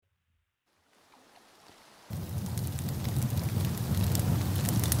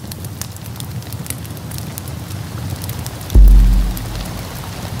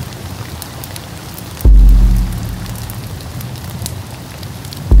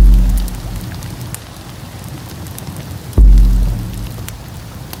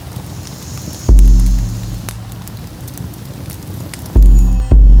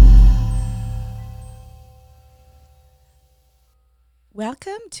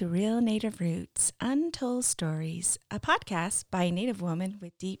to Real Native Roots, Untold Stories, a podcast by a Native woman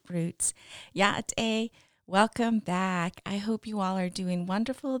with deep roots. Ya'at'e, welcome back. I hope you all are doing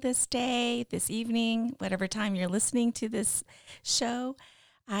wonderful this day, this evening, whatever time you're listening to this show.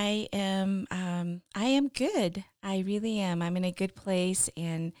 I am good. I really am. I'm in a good place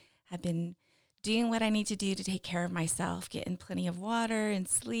and have been doing what I need to do to take care of myself, getting plenty of water and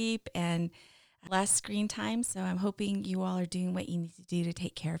sleep and less screen time. So I'm hoping you all are doing what you need to do to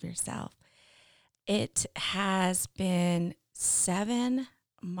take care of yourself. It has been 7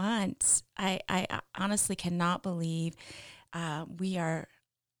 months. I honestly cannot believe we are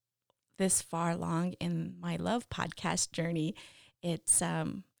this far along in my love podcast journey. It's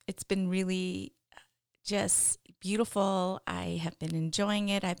been really just beautiful. I have been enjoying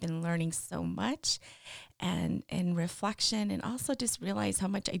it. I've been learning so much and reflection, and also just realize how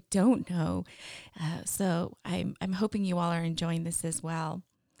much I don't know. So I'm hoping you all are enjoying this as well.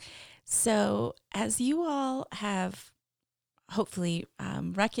 So as you all have hopefully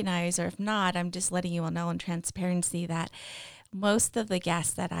recognized, or if not, I'm just letting you all know in transparency that most of the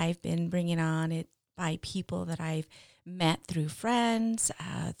guests that I've been bringing on it by people that I've met through friends,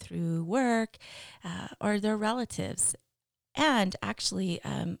 through work, or their relatives, and actually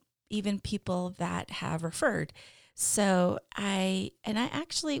even people that have referred. So I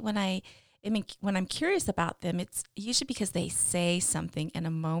actually when I'm curious about them, it's usually because they say something in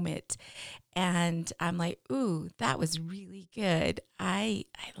a moment, and I'm like, ooh, that was really good. I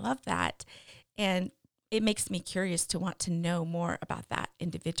love that, and it makes me curious to want to know more about that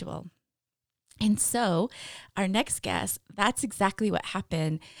individual. And so, our next guest, that's exactly what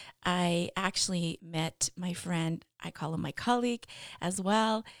happened. I actually met my friend, I call him my colleague as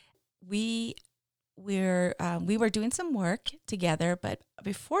well. We we were doing some work together, but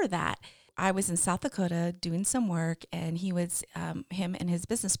before that, I was in South Dakota doing some work, and he was him and his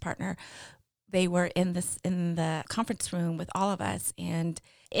business partner. They were in the conference room with all of us, and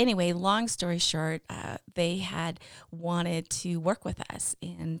anyway, long story short, they had wanted to work with us,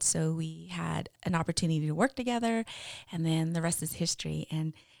 and so we had an opportunity to work together, and then the rest is history.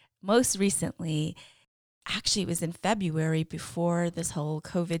 And most recently, actually, it was in February before this whole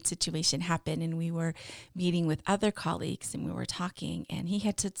COVID situation happened, and we were meeting with other colleagues, and we were talking, and he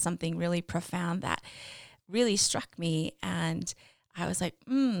had said something really profound that really struck me, and I was like,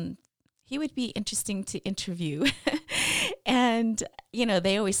 he would be interesting to interview. And,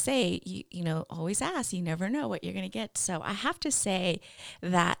 they always say, always ask, you never know what you're going to get. So I have to say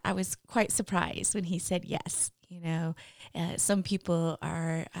that I was quite surprised when he said yes. Some people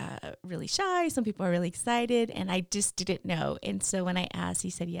are really shy, some people are really excited, and I just didn't know. And so when I asked, he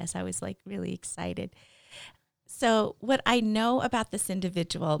said yes, I was like really excited. So what I know about this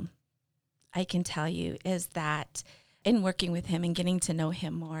individual, I can tell you, is that in working with him and getting to know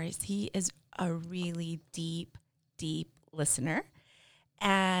him more, is he is a really deep, deep listener.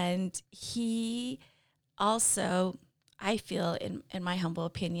 And he also, I feel, in my humble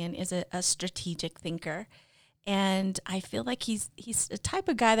opinion, is a strategic thinker. And I feel like he's the type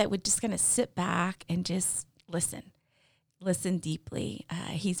of guy that would just kind of sit back and just listen deeply.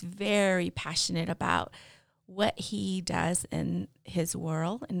 He's very passionate about what he does in his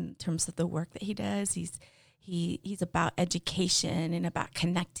world in terms of the work that he does. He's about education and about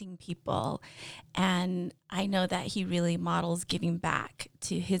connecting people. And I know that he really models giving back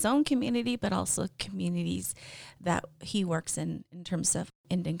to his own community, but also communities that he works in terms of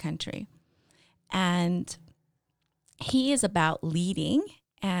Indian country. And he is about leading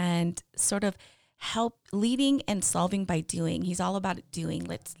and sort of help leading and solving by doing. He's all about doing.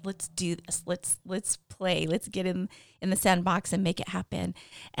 Let's do this. Let's play. Let's get in the sandbox and make it happen.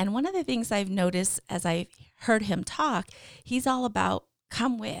 And one of the things I've noticed as I've heard him talk, he's all about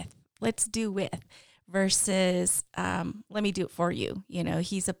come with, let's do with, versus let me do it for you.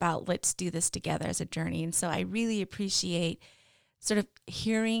 He's about let's do this together as a journey. And so I really appreciate sort of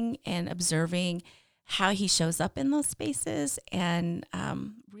hearing and observing how he shows up in those spaces, and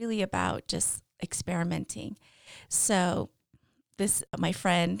really about just experimenting. So my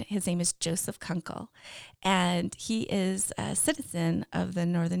friend, his name is Joseph Kunkel, and he is a citizen of the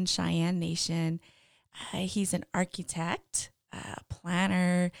Northern Cheyenne Nation. He's an architect,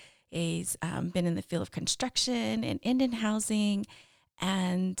 planner. He's been in the field of construction and Indian housing,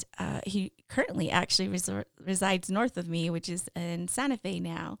 and he currently actually resides north of me, which is in Santa Fe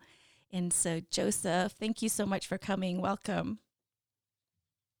now. And so, Joseph, thank you so much for coming. Welcome.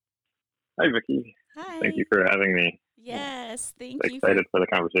 Hi, Vicki. Hi. Thank you for having me. Yes, thank you. Excited for the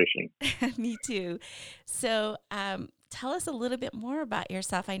conversation. Me too. So, tell us a little bit more about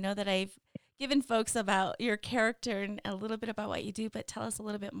yourself. I know that I've given folks about your character and a little bit about what you do, but tell us a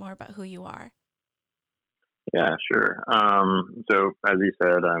little bit more about who you are. Yeah, sure. So as you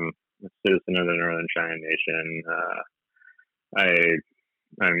said, I'm a citizen of the Northern Cheyenne Nation.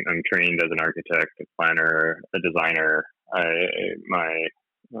 I'm trained as an architect, a planner, a designer. I my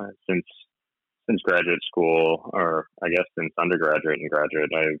since graduate school, or I guess since undergraduate and graduate,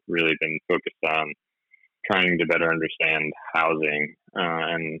 I've really been focused on trying to better understand housing,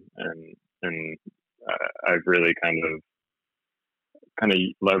 and I've really kind of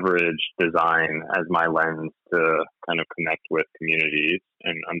leveraged design as my lens to kind of connect with communities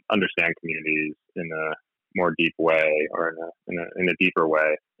and understand communities in a more deep way, or in a deeper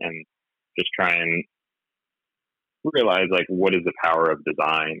way, and just try and realize like what is the power of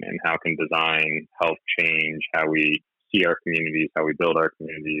design, and how can design help change how we see our communities, how we build our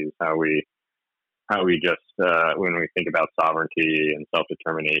communities, how we just when we think about sovereignty and self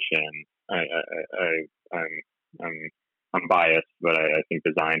determination. I'm I'm biased, but I think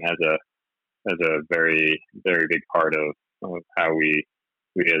design has a very very big part of how we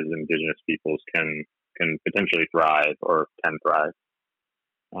as Indigenous peoples can potentially thrive, or can thrive.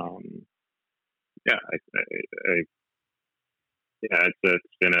 Um, yeah, yeah,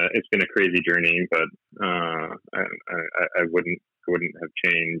 it's been a crazy journey, but I wouldn't have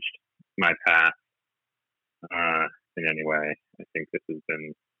changed my path in any way. I think this has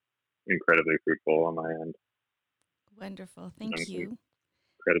been incredibly fruitful on my end. Wonderful. I'm Thank you.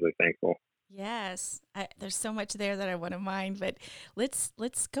 incredibly thankful. Yes, there's so much there that I want to mind, but let's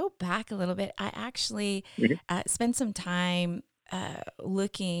go back a little bit. I actually Mm-hmm. spent some time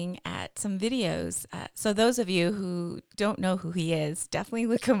looking at some videos. So those of you who don't know who he is, definitely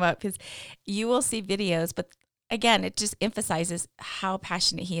look him up, because you will see videos. But again, it just emphasizes how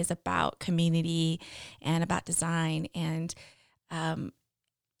passionate he is about community and about design. And um,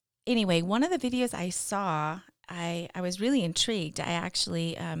 anyway, one of the videos I saw, I was really intrigued. I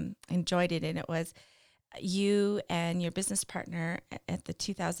actually enjoyed it, and it was you and your business partner at the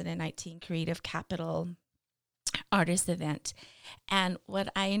 2019 Creative Capital Artist Event. And what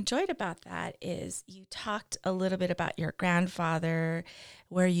I enjoyed about that is you talked a little bit about your grandfather,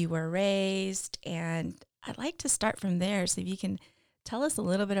 where you were raised, and I'd like to start from there. So if you can tell us a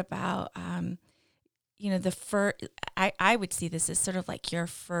little bit about the first, I would see this as sort of like your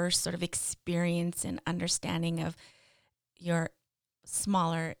first sort of experience and understanding of your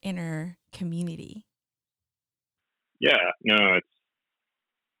smaller inner community. Yeah, no,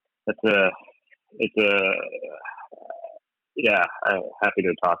 it's a yeah. I'm happy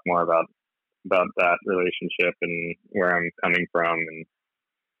to talk more about that relationship and where I'm coming from, and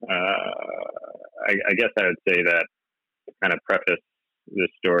I guess I would say that to kind of preface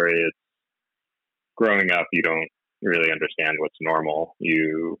this story, it's growing up. You don't really understand what's normal.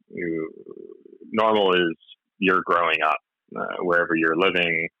 You normal is you're growing up, wherever you're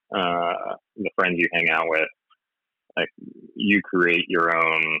living, the friends you hang out with. Like, you create your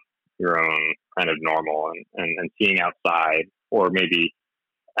own kind of normal, and seeing outside, or maybe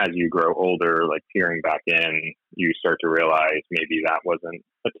as you grow older, like peering back in, you start to realize maybe that wasn't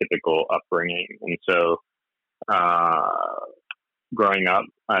a typical upbringing. And so growing up,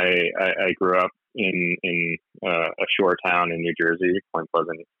 I grew up in a shore town in New Jersey, Point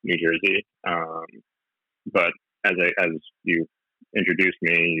Pleasant, New Jersey. But as you introduced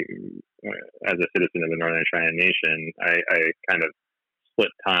me, as a citizen of the Northern Cheyenne Nation, I kind of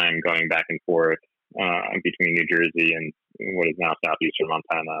split time going back and forth between New Jersey and what is now southeastern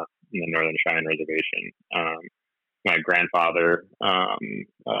Montana in the Northern Cheyenne Reservation. My grandfather,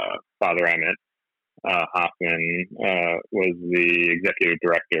 Father Emmett Hoffman, was the executive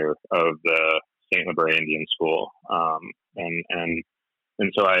director of the St. Libre Indian School, and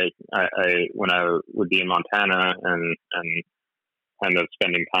so I when I would be in Montana and kind of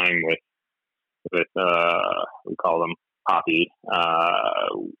spending time with we call them Poppy,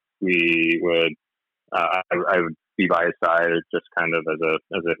 we would I would be by his side just kind of as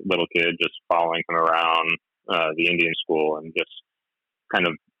a little kid, just following him around the Indian school, and just kind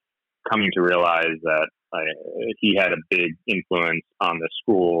of coming to realize that he had a big influence on the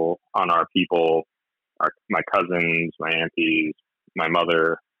school, on our people, my cousins, my aunties, my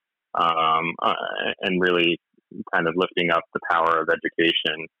mother, and really kind of lifting up the power of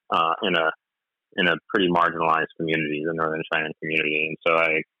education in a pretty marginalized community, the Northern Cheyenne community. And so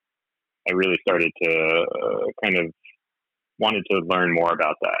I really started to kind of wanted to learn more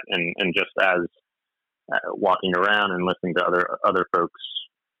about that, and just as walking around and listening to other folks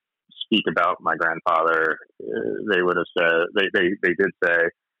speak about my grandfather, they would have said they did say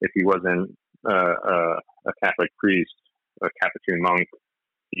if he wasn't a Catholic priest, a Capuchin monk,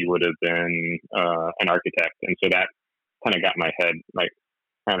 he would have been an architect, and so that kind of got my head like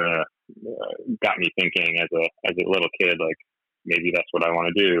kind of got me thinking as a little kid, like maybe that's what I want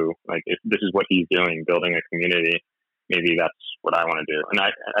to do. Like if this is what he's doing, building a community, maybe that's what I want to do. And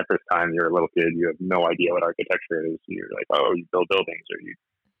at this time, you're a little kid, you have no idea what architecture is. You're like, oh, you build buildings or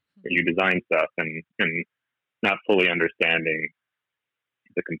you design stuff, and not fully understanding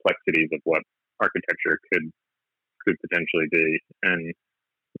the complexities of what architecture could potentially be. And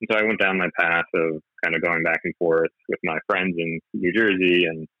so I went down my path of kind of going back and forth with my friends in New Jersey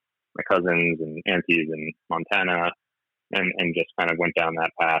and my cousins and aunties in Montana, and just kind of went down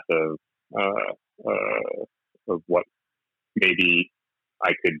that path of what maybe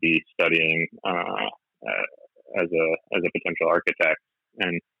I could be studying as a potential architect.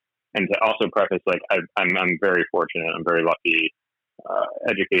 And to also preface, like I'm very fortunate. I'm very lucky.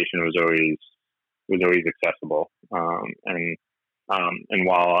 Education was always accessible, and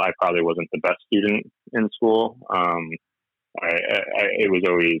while I probably wasn't the best student in school, it was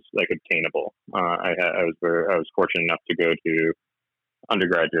always like obtainable. I was fortunate enough to go to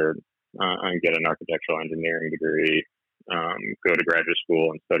undergraduate and get an architectural engineering degree, go to graduate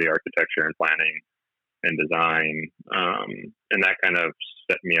school and study architecture and planning and design, and that kind of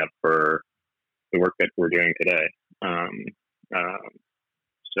set me up for the work that we're doing today.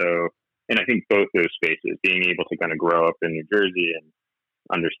 So, and I think both those spaces, being able to kind of grow up in New Jersey and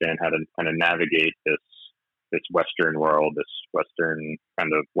understand how to kind of navigate this Western world, this Western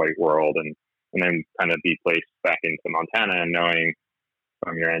kind of white world, and then kind of be placed back into Montana and knowing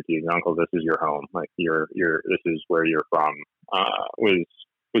from your aunties and uncles, this is your home, like this is where you're from, was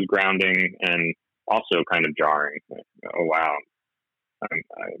grounding and also kind of jarring. Like, oh wow,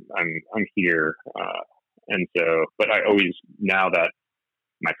 I'm here, and so, but I always, now that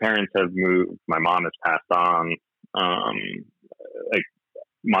my parents have moved, my mom has passed on, like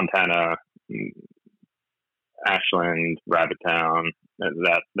Montana, Ashland, Rabbittown,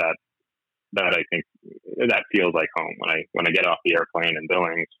 that I think that feels like home. When I get off the airplane in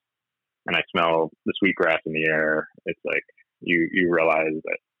Billings and I smell the sweetgrass in the air, it's like you realize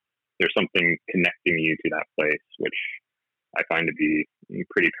that there's something connecting you to that place, which I find to be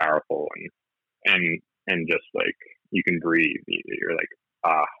pretty powerful, and just like you can breathe. You're like,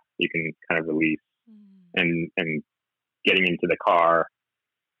 you can kind of release, and getting into the car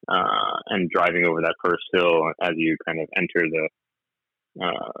and driving over that first hill as you kind of enter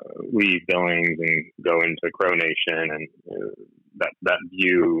leave Billings and go into Crow Nation, and that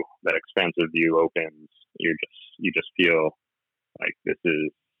view, that expansive view opens. You just feel like this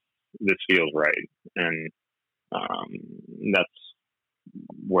feels right, and that's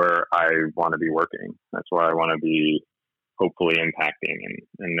where I want to be working. That's where I want to be, hopefully impacting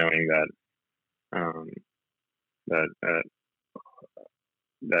and knowing that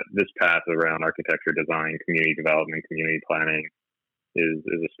this path around architecture, design, community development, community planning is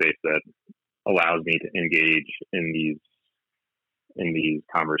a space that allows me to engage in these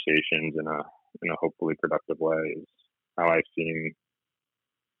conversations in a hopefully productive way. Is how I've seen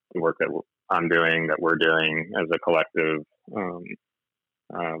the work that I'm doing, that we're doing as a collective,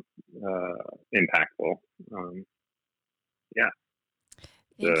 impactful. Yeah.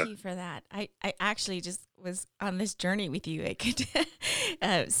 Thank you for that. I actually just was on this journey with you. I could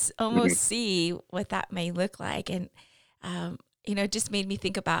almost see what that may look like. And, it just made me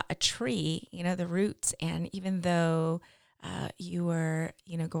think about a tree, the roots. And even though you were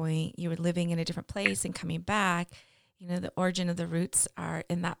living in a different place and coming back, the origin of the roots are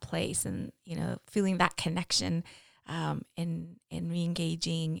in that place, and, feeling that connection and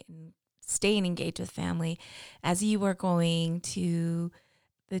re-engaging and staying engaged with family as you were going to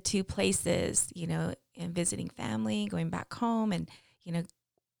the two places, and visiting family, going back home, and,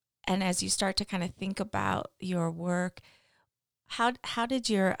 and as you start to kind of think about your work, how did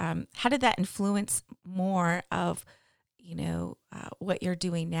that influence more of, what you're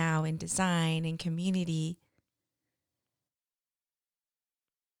doing now in design and community?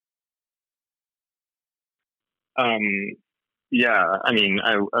 Yeah, I mean,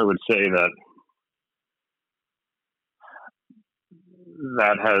 I would say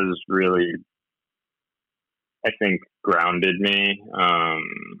that has really, I think, grounded me.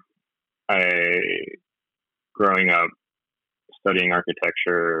 Growing up studying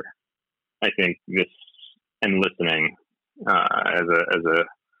architecture, I think this, and listening as a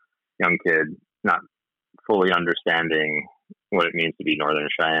young kid, not fully understanding what it means to be Northern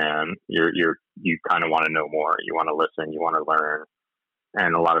Cheyenne. You kind of want to know more. You want to listen. You want to learn.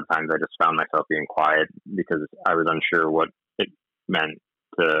 And a lot of times I just found myself being quiet because I was unsure what it meant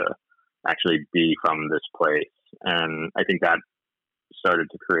to actually be from this place. And I think that started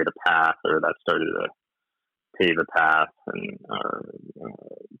to create a path, or that started to pave a path and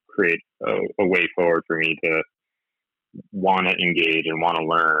create a way forward for me to want to engage and want to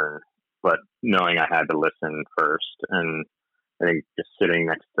learn, but knowing I had to listen first. And I think just sitting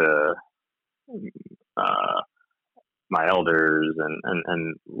next to uh, my elders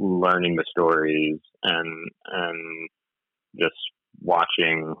and learning the stories and just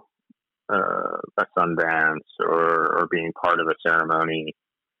watching a Sundance or being part of a ceremony,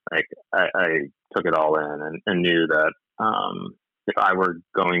 like I took it all in and knew that if I were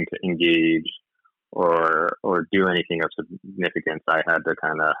going to engage or do anything of significance, I had to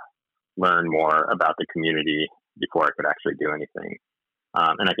kind of learn more about the community before I could actually do anything.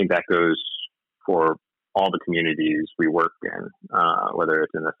 And I think that goes for all the communities we work in, whether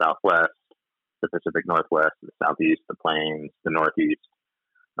it's in the Southwest, the Pacific Northwest, the Southeast, the Plains, the Northeast.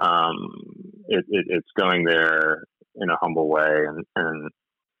 It's going there in a humble way and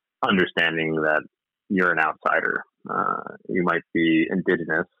understanding that you're an outsider. You might be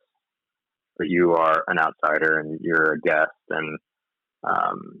indigenous, but you are an outsider and you're a guest. And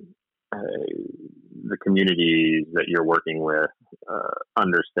the communities that you're working with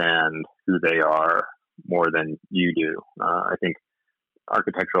understand who they are more than you do. I think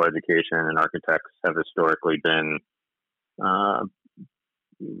architectural education and architects have historically been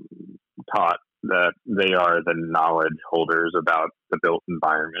taught that they are the knowledge holders about the built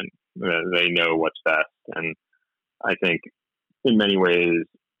environment. They know what's best. And I think in many ways,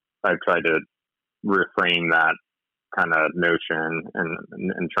 I've tried to reframe that kind of notion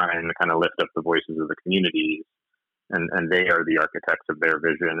and try and kind of lift up the voices of the communities. And they are the architects of their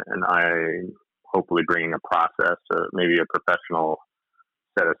vision. And I hopefully bringing a process or maybe a professional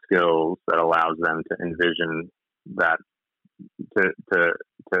set of skills that allows them to envision that, to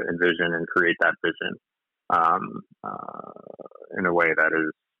envision and create that vision in a way that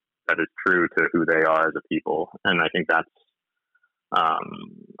is true to who they are as a people. And I think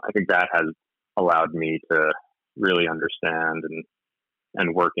that has allowed me to really understand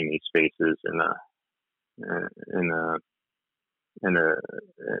and work in these spaces in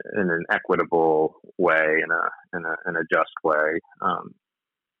an equitable way, in a just way.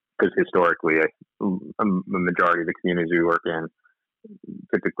 Because historically, a majority of the communities we work in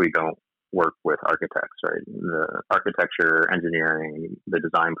typically don't work with architects, right? The architecture, engineering, the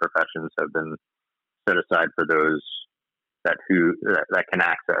design professions have been set aside for those that can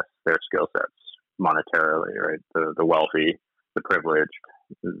access their skill sets monetarily, right? The wealthy, the privileged,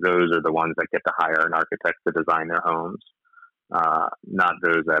 those are the ones that get to hire an architect to design their homes, not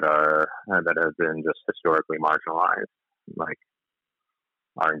those that have been just historically marginalized, like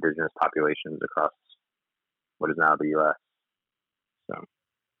our indigenous populations across what is now the U.S. So,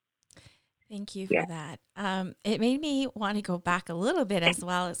 thank you for that. It made me want to go back a little bit as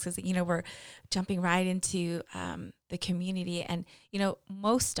well, because we're jumping right into the community, and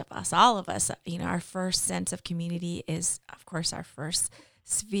most of us, all of us, our first sense of community is, of course, our first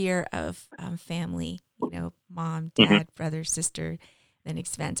sphere of family. Mom, dad, brother, sister, then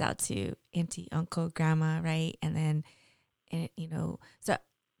expands out to auntie, uncle, grandma, right, and then. And, so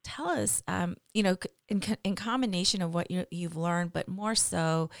tell us, in combination of what you've learned, but more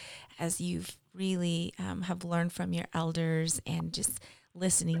so as you've really have learned from your elders and just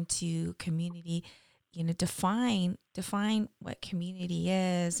listening to community, define what community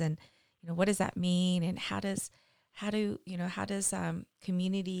is, and, what does that mean, and how do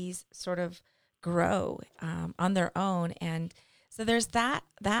communities sort of grow on their own. And so there's that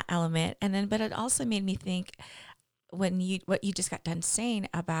element. And then, but it also made me think, what you just got done saying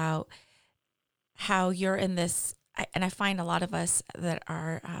about how you're in this, and I find a lot of us that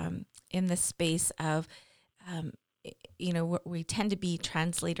are in this space of, we tend to be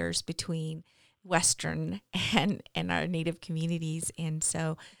translators between Western and our Native communities. And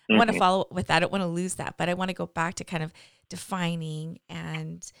so I want to follow up with that. I don't want to lose that, but I want to go back to kind of defining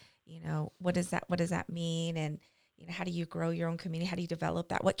and, what does that mean? And, how do you grow your own community? How do you develop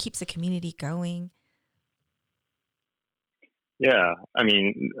that? What keeps a community going? Yeah, I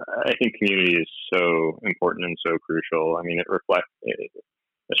mean, I think community is so important and so crucial. I mean,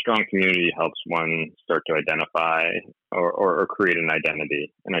 a strong community helps one start to identify or create an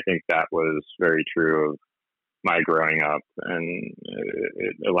identity. And I think that was very true of my growing up. And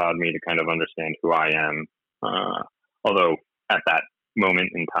it allowed me to kind of understand who I am. Although at that moment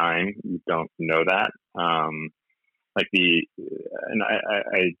in time, you don't know that. I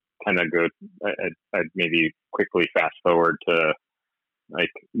kind of I'd maybe quickly fast forward to like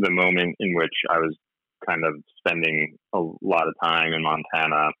the moment in which I was kind of spending a lot of time in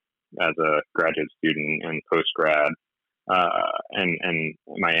Montana as a graduate student and post grad, And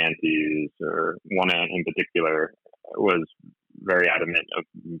my aunties, or one aunt in particular, was very adamant of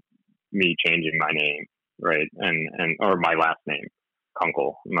me changing my name, right, and or my last name,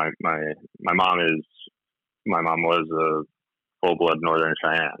 Kunkel. My mom was a full blood Northern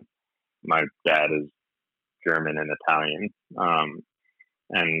Cheyenne. My dad is German and Italian,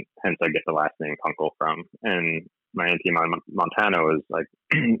 and hence I get the last name Kunkel from. And my auntie Montana was like,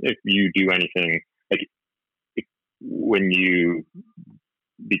 if you do anything, like when you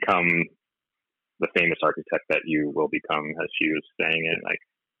become the famous architect that you will become, as she was saying it, like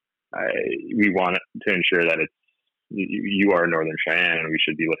we want to ensure that it's you are Northern Cheyenne, and we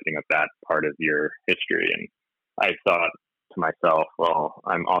should be lifting up that part of your history. And I thought to myself, well,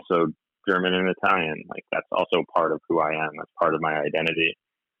 I'm also German and Italian. Like that's also part of who I am. That's part of my identity.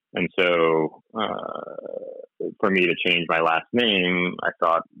 And so, for me to change my last name, I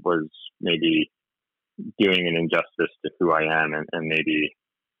thought was maybe doing an injustice to who I am, and maybe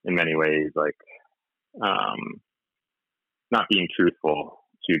in many ways, like um, not being truthful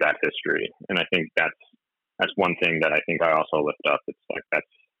to that history. And I think that's one thing that I think I also lift up. It's like that's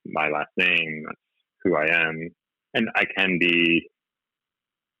my last name, that's who I am, and I can be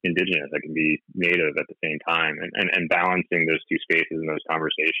indigenous, I can be native at the same time, and balancing those two spaces and those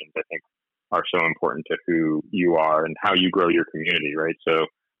conversations, I think, are so important to who you are and how you grow your community, right? So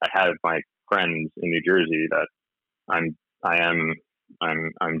I have my friends in New Jersey that I'm I am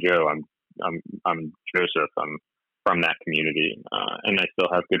I'm Joe, I'm Joseph, I'm from that community, and I still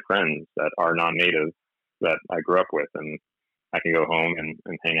have good friends that are non-native that I grew up with, and I can go home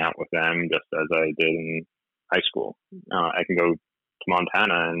and hang out with them just as I did in high school. I can go to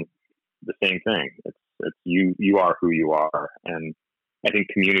Montana and the same thing. It's you are who you are, and I think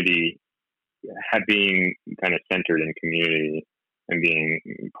community, being kind of centered in community and being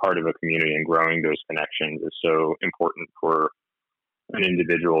part of a community and growing those connections is so important for an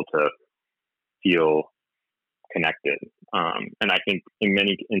individual to feel connected. And I think in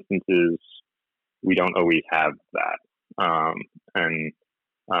many instances we don't always have that, and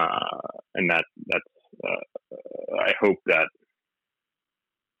that's I hope that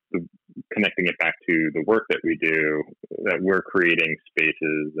connecting it back to the work that we do, that we're creating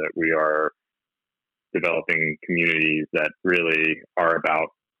spaces, that we are developing communities that really are about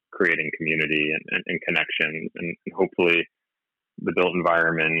creating community and connections, and hopefully the built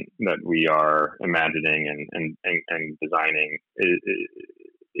environment that we are imagining and designing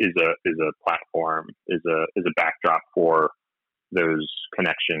is a platform, is a backdrop for those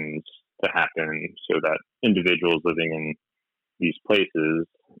connections to happen, so that individuals living in these places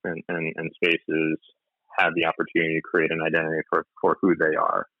and spaces have the opportunity to create an identity for who they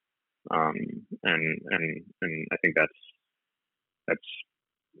are. And I think that's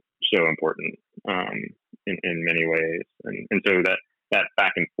so important, in many ways. And so that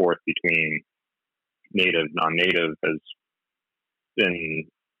back and forth between native, non-native has been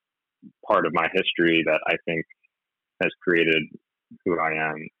part of my history that I think has created who I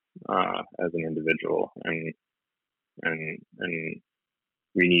am, as an individual. And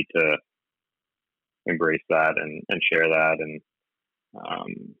we need to embrace that and share that. And,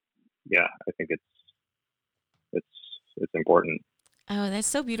 yeah, I think it's important. Oh, that's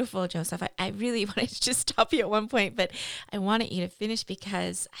so beautiful, Joseph. I really wanted to just stop you at one point, but I wanted you to finish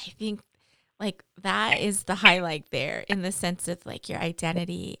because I think like that is the highlight there in the sense of like your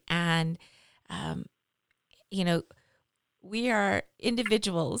identity. And, um, you know, we are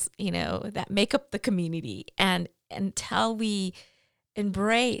individuals, that make up the community. And until we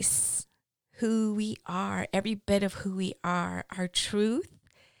embrace who we are, every bit of who we are, our truth,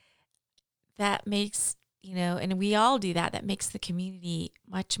 that makes, and we all do that, that makes the community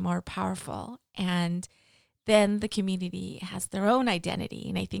much more powerful. And then the community has their own identity.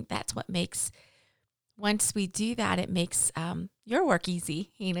 And I think that's what makes, once we do that, it makes your work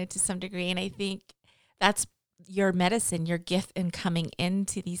easy, to some degree. And I think that's your medicine, your gift in coming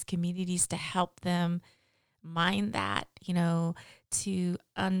into these communities to help them mind that, to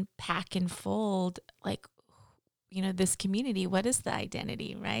unpack and fold, like, this community, what is the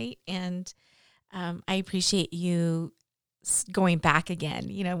identity, right? And I appreciate you going back again,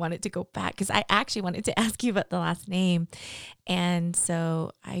 wanted to go back because I actually wanted to ask you about the last name. And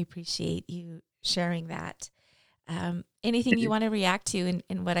so I appreciate you sharing that. Anything you want to react to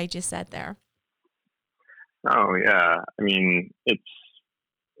in what I just said there? Oh yeah, I mean it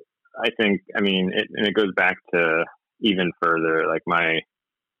goes back to even further, like my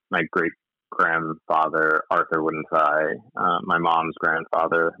great grandfather Arthur Wooden Thigh, my mom's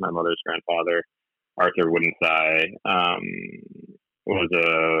grandfather, my mother's grandfather Arthur Wooden Thigh,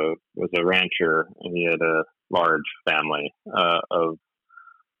 was a rancher, and he had large family of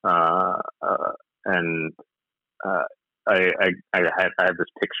and I have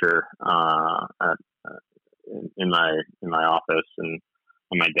this picture in my office and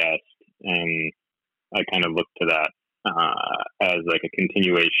on my desk, and I kind of look to that as like a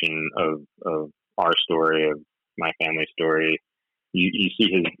continuation our story, of my family story. You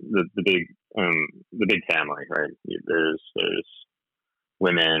see the big family, right? There's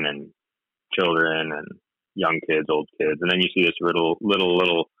women and children and young kids, old kids, and then you see this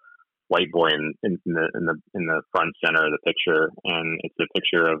little white boy in the front center of the picture, and it's a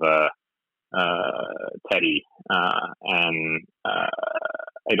picture of Teddy, and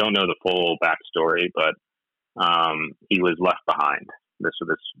I don't know the full backstory, but he was left behind. This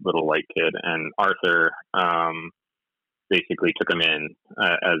little white kid, and Arthur basically took him in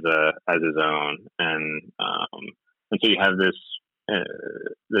as his own, and so you have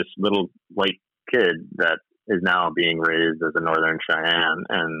this little white kid that is now being raised as a Northern Cheyenne,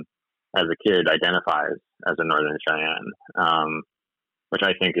 and as a kid identifies as a Northern Cheyenne, which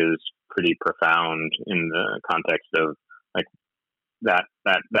I think is pretty profound in the context of like that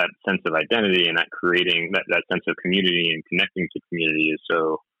sense of identity, and that creating that sense of community and connecting to community is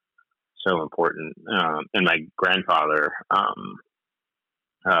so important. And my grandfather,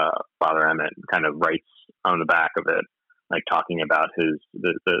 Father Emmett, kind of writes on the back of it, like talking about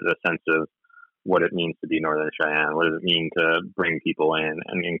the sense of what it means to be Northern Cheyenne. What does it mean to bring people in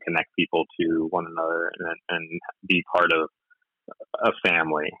and connect people to one another, and be part of a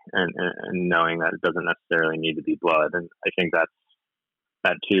family, and knowing that it doesn't necessarily need to be blood. And I think that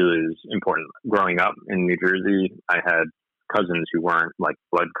too is important. Growing up in New Jersey, I had cousins who weren't like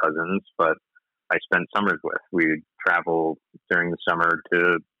blood cousins, but I spent summers with. We'd travel during the summer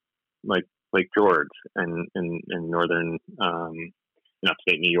to like Lake George and in northern in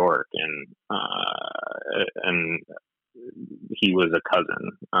upstate New York, and he was a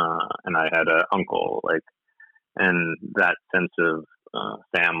cousin, and I had an uncle, like, and that sense of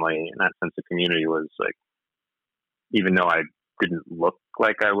family and that sense of community was like, even though I didn't look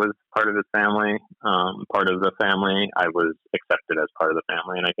like I was part of the family, I was accepted as part of the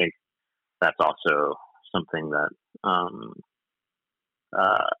family, and I think that's also something that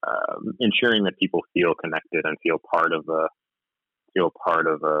ensuring that people feel connected and feel part of a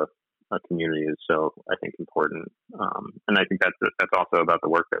community is so, I think, important. And I think that's also about the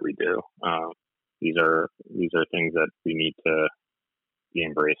work that we do. These are things that we need to be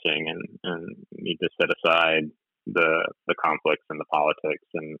embracing, and need to set aside the conflicts and the politics,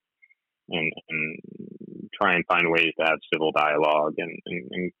 and try and find ways to have civil dialogue, and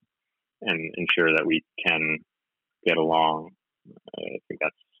ensure that we can get along. I think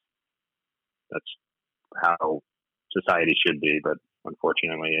that's how society should be, but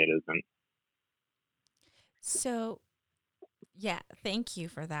unfortunately it isn't. So, yeah, thank you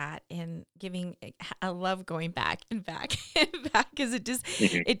for that and giving. I love going back and back and back because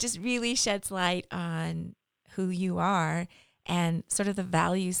Mm-hmm. it just really sheds light on who you are and sort of the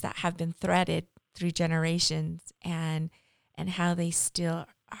values that have been threaded through generations, and how they still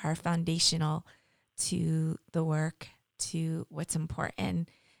are foundational to the work, to what's important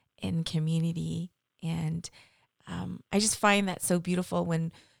in community. And I just find that so beautiful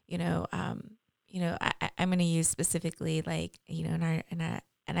when, I'm going to use specifically, like,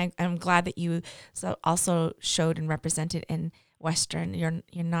 I'm glad that you also showed and represented in Western your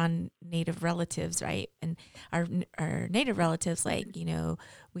non-native relatives, right? And our native relatives, like,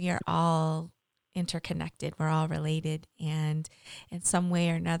 we are all interconnected. We're all related, and in some way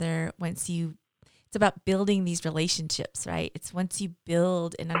or another, it's about building these relationships, right? It's once you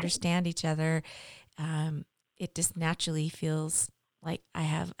build and understand each other, it just naturally feels like I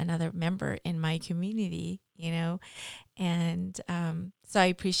have another member in my community, and so I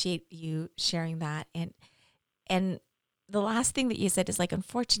appreciate you sharing that. And the last thing that you said is, like,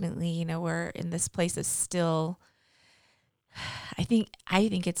 unfortunately, we're in this place of still. I think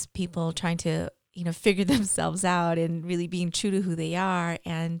it's people trying to figure themselves out and really being true to who they are,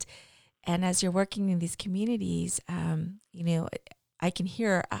 and as you're working in these communities, I can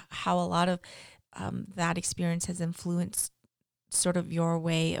hear how a lot of that experience has influenced sort of your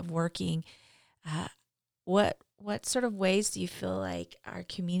way of working. Uh, what sort of ways do you feel like our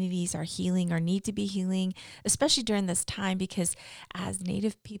communities are healing or need to be healing, especially during this time? Because as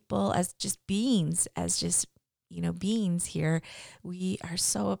Native people, as just beings, beings here, we are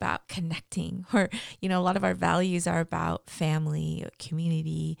so about connecting. Or a lot of our values are about family,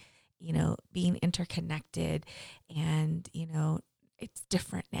 community, being interconnected, and it's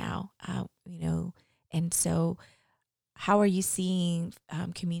different now. And so how are you seeing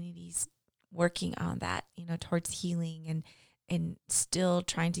communities working on that, towards healing and still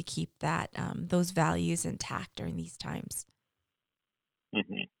trying to keep that those values intact during these times. Hmm.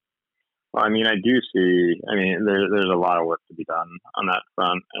 Well, I mean, I do see. I mean, there's a lot of work to be done on that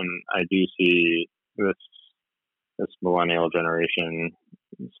front, and I do see this millennial generation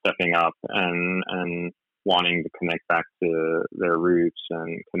stepping up and wanting to connect back to their roots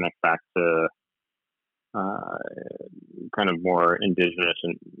and connect back to uh, kind of more indigenous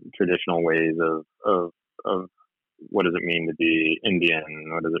and traditional ways of what does it mean to be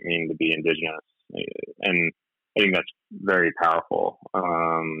Indian? What does it mean to be indigenous? And I think that's very powerful.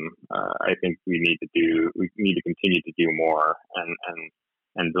 I think we need to continue to do more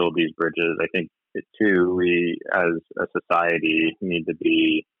and build these bridges. I think too, we as a society need to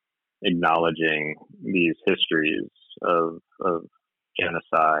be acknowledging these histories of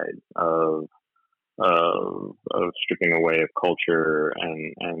genocide, of stripping away of culture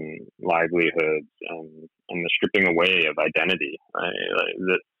and livelihoods and the stripping away of identity.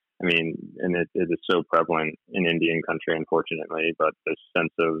 I mean, and it is so prevalent in Indian country, unfortunately. But this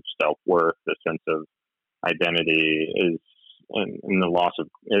sense of self worth, this sense of identity is, and the loss of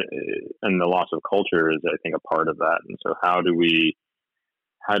culture is, I think, a part of that. And so, how do we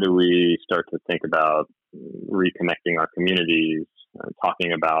start to think about reconnecting our communities,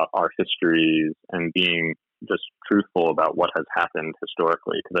 talking about our histories, and being just truthful about what has happened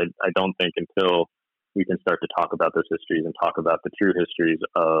historically? Because I don't think until we can start to talk about those histories and talk about the true histories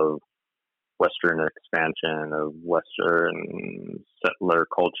of Western expansion, of Western settler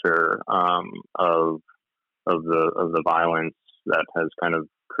culture, of the violence that has kind of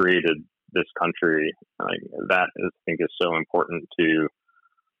created this country, like that is, I think, is so important to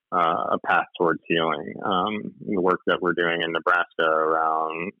a path towards healing. The work that we're doing in Nebraska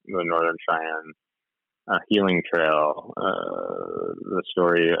around the Northern Cheyenne Healing Trail, the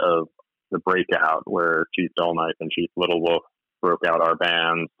story of the breakout where Chief Dull Knife and Chief Little Wolf broke out our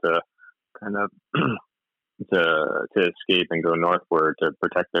bands to kind of to escape and go northward to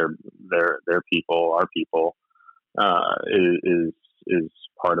protect their people, our people, is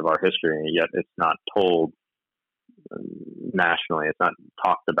part of our history, and yet it's not told nationally. It's not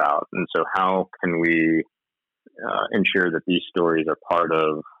talked about. And so how can we ensure that these stories are part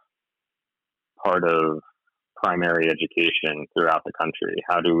of primary education throughout the country?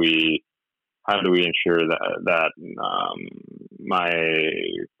 How do we ensure that my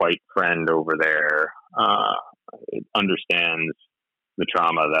white friend over there understands the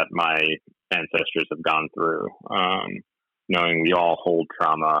trauma that my ancestors have gone through? Knowing we all hold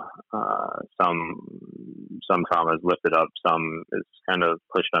trauma, some trauma is lifted up, some is kind of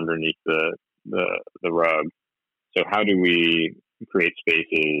pushed underneath the rug. So how do we create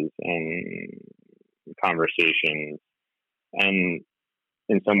spaces and conversations and,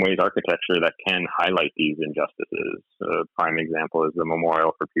 in some ways, architecture that can highlight these injustices? A prime example is the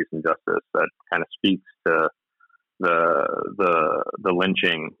Memorial for Peace and Justice that kind of speaks to the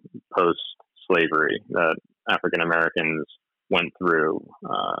lynching post slavery that African Americans went through.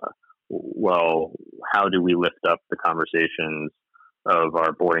 Well, how do we lift up the conversations of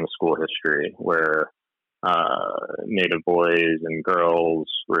our boarding school history, where Native boys and girls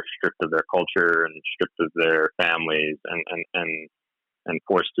were stripped of their culture and stripped of their families and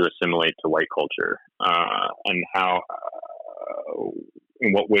forced to assimilate to white culture? And how,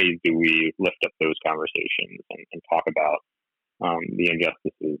 in what ways do we lift up those conversations and talk about the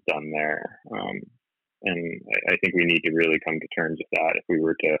injustices done there? And I think we need to really come to terms with that if we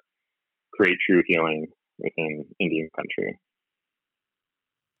were to create true healing within Indian country.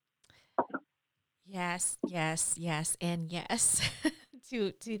 Yes, yes, yes, and yes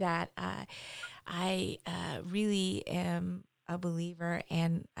to that. I really am a believer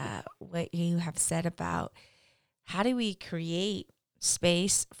in what you have said about how do we create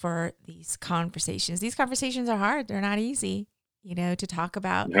space for these conversations. These conversations are hard; they're not easy. To talk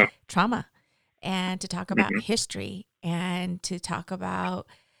about Yeah. trauma and to talk about Mm-hmm. history and to talk about,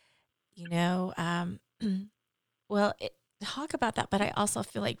 well, talk about that. But I also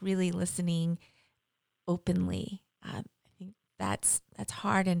feel like really listening openly. I think that's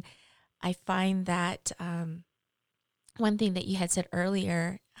hard, and I find that one thing that you had said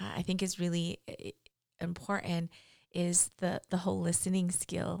earlier, I think is really important, is the whole listening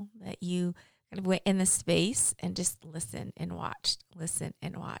skill, that you kind of went in the space and just listen and watch.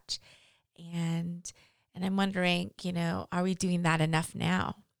 And I'm wondering, are we doing that enough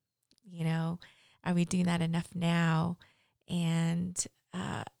now? Are we doing that enough now? And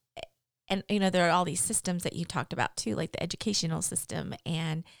there are all these systems that you talked about too, like the educational system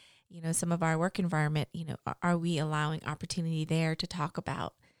and some of our work environment. Are we allowing opportunity there to talk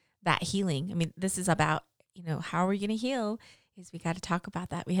about that healing. I mean, this is about, how are we going to heal is we got to talk about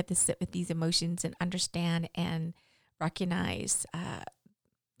that. We have to sit with these emotions and understand and recognize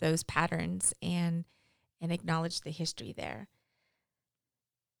those patterns and acknowledge the history there.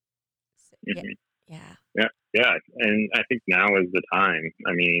 So, yeah. Mhm. Yeah. Yeah, yeah, and I think now is the time.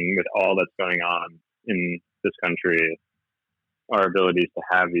 I mean, with all that's going on in this country, our abilities to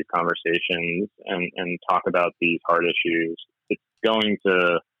have these conversations and talk about these hard issues, it's going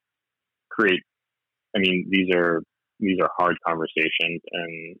to create. I mean, these are hard conversations,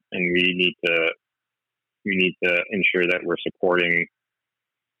 and we need to ensure that we're supporting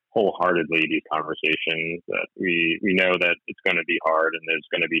wholeheartedly these conversations. That we know that it's going to be hard and there's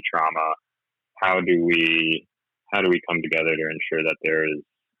going to be trauma. How do we come together to ensure that there is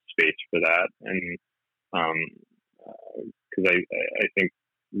space for that? And because I think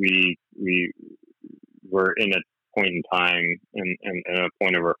we we're in a point in time and a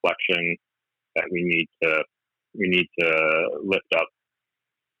point of reflection that we need to lift up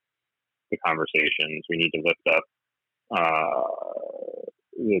the conversations. We need to lift up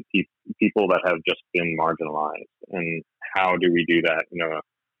the people that have just been marginalized, and how do we do that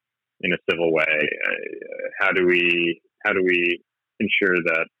in a civil way? How do we ensure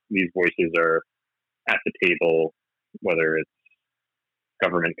that these voices are at the table, whether it's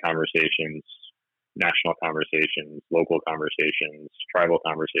government conversations, national conversations, local conversations, tribal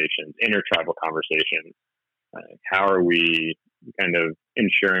conversations, intertribal conversations? How are we kind of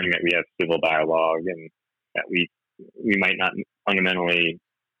ensuring that we have civil dialogue and that we might not fundamentally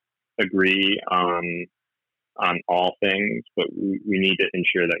agree on all things, but we need to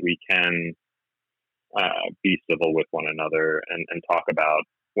ensure that we can be civil with one another and talk about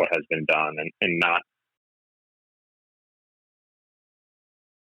what has been done and not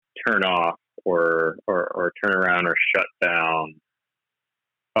turn off or turn around or shut down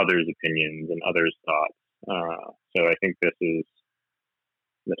others' opinions and others' thoughts. So I think the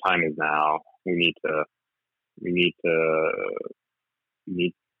time is now. We need to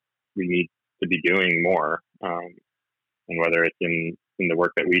be doing more, and whether it's in the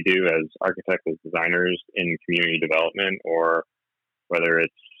work that we do as architects, as designers in community development, or whether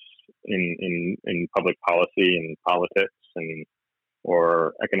it's in public policy and politics and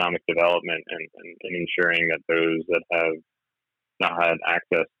or economic development and ensuring that those that have not had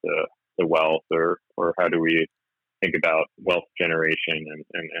access to wealth, or how do we think about wealth generation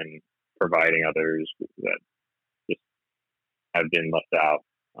and providing others that just have been left out.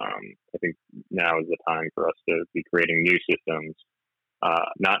 I think now is the time for us to be creating new systems.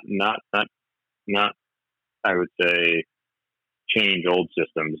 Not. I would say change old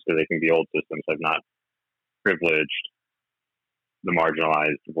systems, because I think the old systems have not privileged the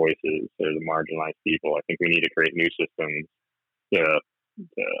marginalized voices or the marginalized people. I think we need to create new systems to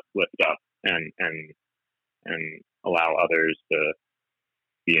lift up and allow others to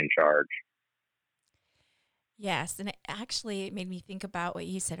be in charge. Yes, and it made me think about what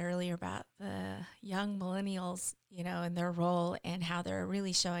you said earlier about the young millennials, and their role and how they're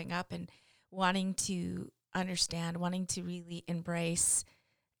really showing up and wanting to understand, wanting to really embrace,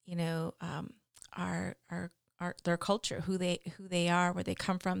 you know, um, our their culture, who they are, where they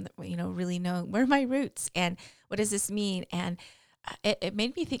come from, really knowing where are my roots and what does this mean. And it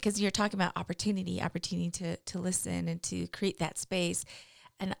made me think, because you're talking about opportunity to listen and to create that space.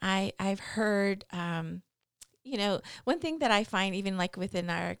 And I've heard. One thing that I find even like within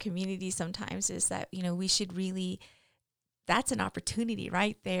our community sometimes is that, we should really, that's an opportunity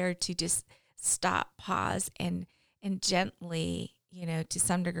right there to just stop, pause, and gently, to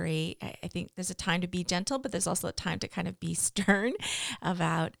some degree, I think there's a time to be gentle, but there's also a time to kind of be stern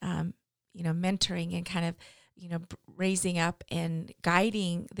about, mentoring and kind of, raising up and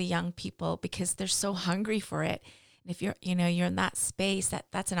guiding the young people, because they're so hungry for it. And if you're in that space,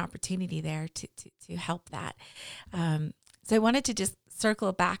 that's an opportunity there to help that. So I wanted to just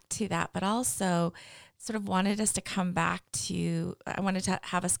circle back to that, but also sort of wanted us to come back to, I wanted to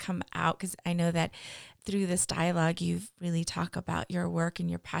have us come out, because I know that through this dialogue, you've really talked about your work and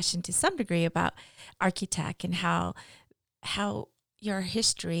your passion to some degree about architect, and how your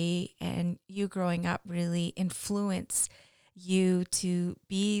history and you growing up really influence you to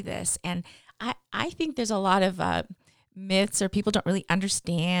be this. And I think there's a lot of myths, or people don't really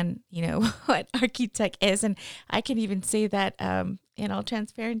understand, what architect is. And I can even say that in all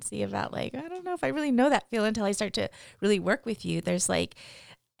transparency about, like, I don't know if I really know that feel until I start to really work with you. There's like,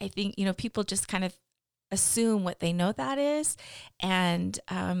 I think, people just kind of assume what they know that is. And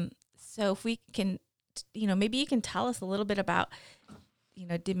so if we can, maybe you can tell us a little bit about,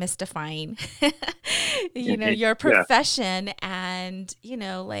 demystifying, Mhm. your Yeah. profession and,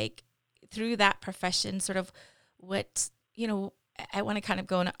 like through that profession, sort of what, I want to kind of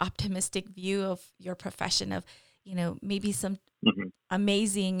go in an optimistic view of your profession of, maybe some Hmm.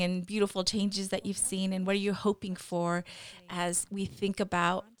 amazing and beautiful changes that you've seen and what are you hoping for as we think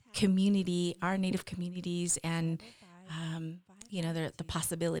about community, our Native communities and, the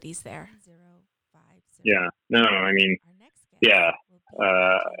possibilities there. Yeah. No, I mean, yeah.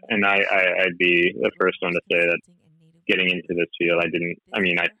 And I'd be the first one to say that getting into this field, I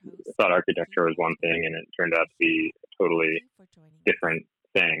thought architecture was one thing and it turned out to be a totally different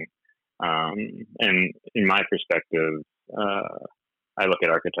thing. Um, and in my perspective, I look at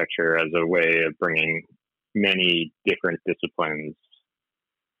architecture as a way of bringing many different disciplines,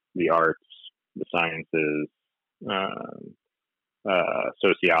 the arts, the sciences,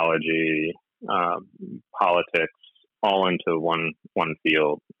 sociology, um, politics, all into one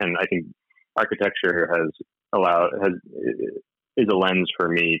field. And I think architecture has is a lens for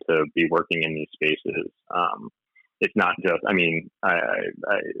me to be working in these spaces. It's not just.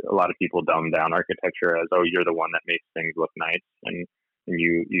 A lot of people dumb down architecture as, oh, you're the one that makes things look nice, and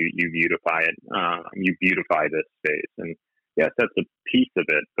you beautify it. You beautify this space, and yes, that's a piece of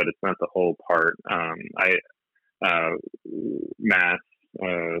it, but it's not the whole part. Uh, MASS,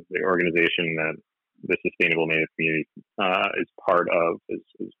 the organization that the Sustainable Native Community is part of, is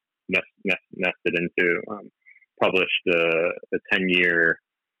nested into, published a 10-year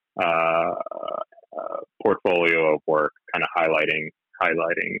uh, portfolio of work, kind of highlighting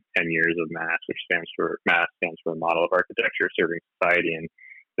 10 years of MASS stands for Model of Architecture Serving Society, and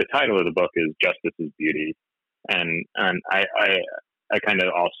the title of the book is Justice is Beauty, and I kind of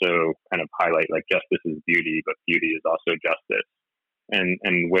also kind of highlight like justice is beauty, but beauty is also justice, and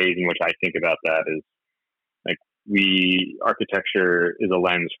ways in which I think about that is like architecture is a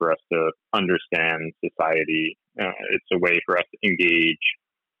lens for us to understand society. It's a way for us to engage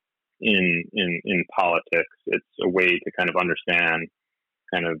in politics. It's a way to kind of understand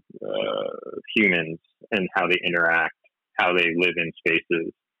kind of humans and how they interact, how they live in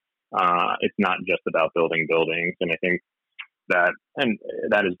spaces. It's not just about building buildings, and I think that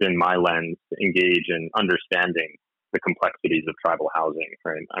has been my lens to engage in understanding the complexities of tribal housing.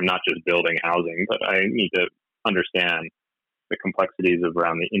 Right, I'm not just building housing, but I need to understand the complexities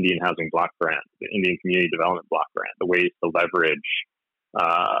around the Indian Housing Block Grant, the Indian Community Development Block Grant, the ways to leverage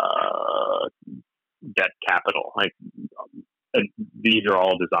uh, debt capital. These are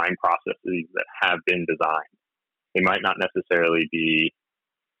all design processes that have been designed. They might not necessarily be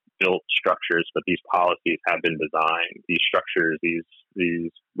built structures, but these policies have been designed. These structures,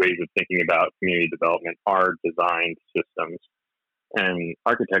 these ways of thinking about community development are designed systems, and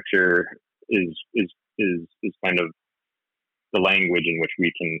architecture is kind of the language in which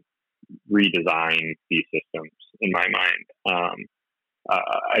we can redesign these systems. In my mind,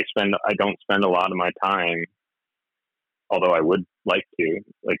 I don't spend a lot of my time, although I would like to,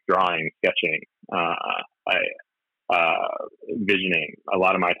 like drawing, sketching. I Visioning. A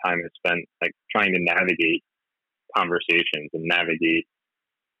lot of my time is spent like trying to navigate conversations and navigate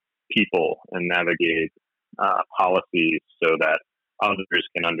people and navigate policies so that others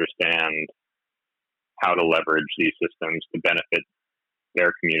can understand how to leverage these systems to benefit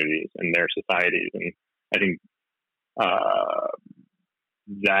their communities and their societies. And I think uh,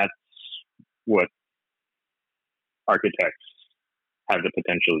 that's what architects have the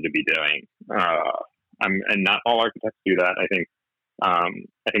potential to be doing. And not all architects do that. I think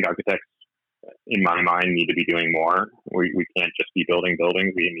architects, in my mind, need to be doing more. We can't just be building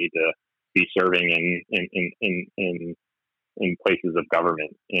buildings. We need to be serving in places of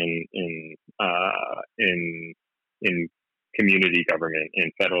government, in community government,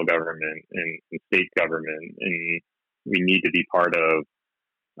 in federal government, in state government, and we need to be part of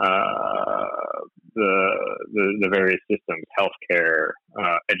the various systems, healthcare,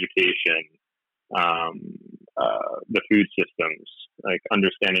 education, um, the food systems, like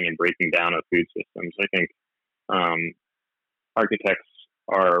understanding and breaking down of food systems. I think architects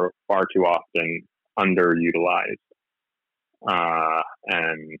are far too often underutilized,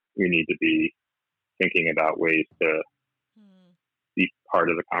 and we need to be thinking about ways to be part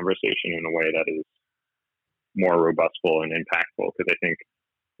of the conversation in a way that is more robustful and impactful. Because I think,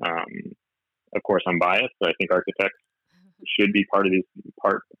 of course, I'm biased, but I think architects should be part of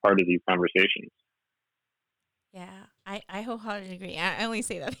these conversations. Yeah, I wholeheartedly agree. I only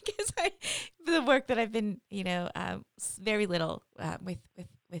say that because the work that I've been, very little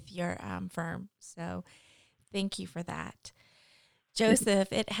with your firm. So thank you for that.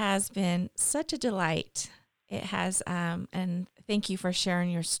 Joseph, it has been such a delight. It has, and Thank you for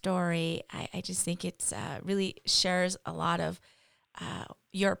sharing your story. I just think it's really shares a lot of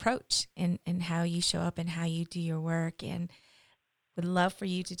your approach and how you show up and how you do your work. And would love for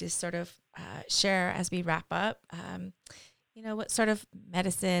you to just sort of share as we wrap up, what sort of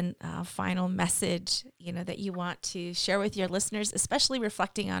medicine final message, that you want to share with your listeners, especially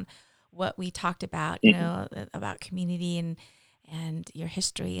reflecting on what we talked about, about community and your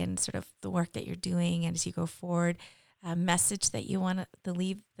history and sort of the work that you're doing. And as you go forward, a message that you want to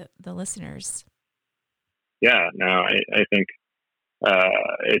leave the listeners. Yeah, no, I think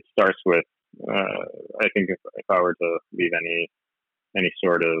it starts with, I think if I were to leave any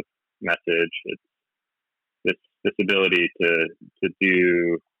sort of message, it's this ability to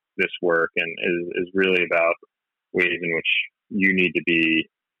do this work and is really about ways in which you need to be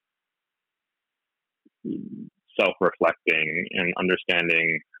self-reflecting and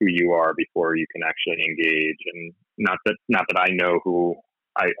understanding who you are before you can actually engage. And not that I know who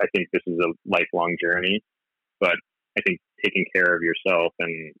I think this is a lifelong journey, but I think taking care of yourself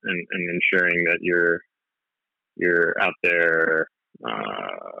and ensuring that you're out there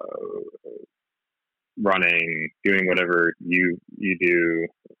running, doing whatever you do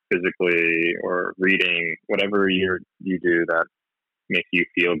physically or reading, whatever you do that makes you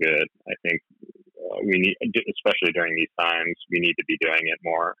feel good. I think we need, especially during these times, we need to be doing it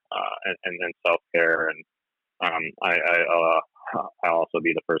more, and then self-care. And I'll also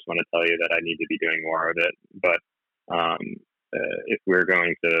be the first one to tell you that I need to be doing more of it. But if we're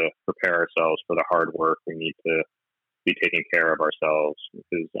going to prepare ourselves for the hard work, we need to be taking care of ourselves,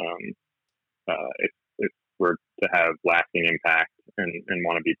 because if we're to have lasting impact and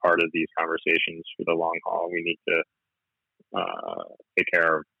want to be part of these conversations for the long haul, we need to take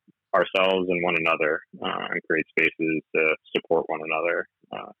care of ourselves and one another, and create spaces to support one another,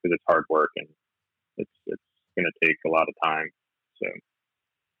 because it's hard work and it's going to take a lot of time. So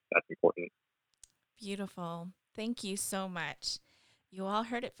that's important. Beautiful. Thank you so much. You all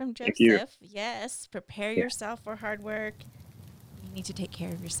heard it from Thank you. Joseph. Yes, prepare yourself for hard work. You need to take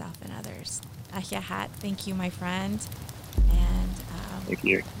care of yourself and others. Ahiahat, thank you, my friend. And thank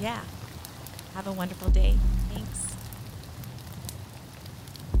you. Yeah, have a wonderful day. Thanks.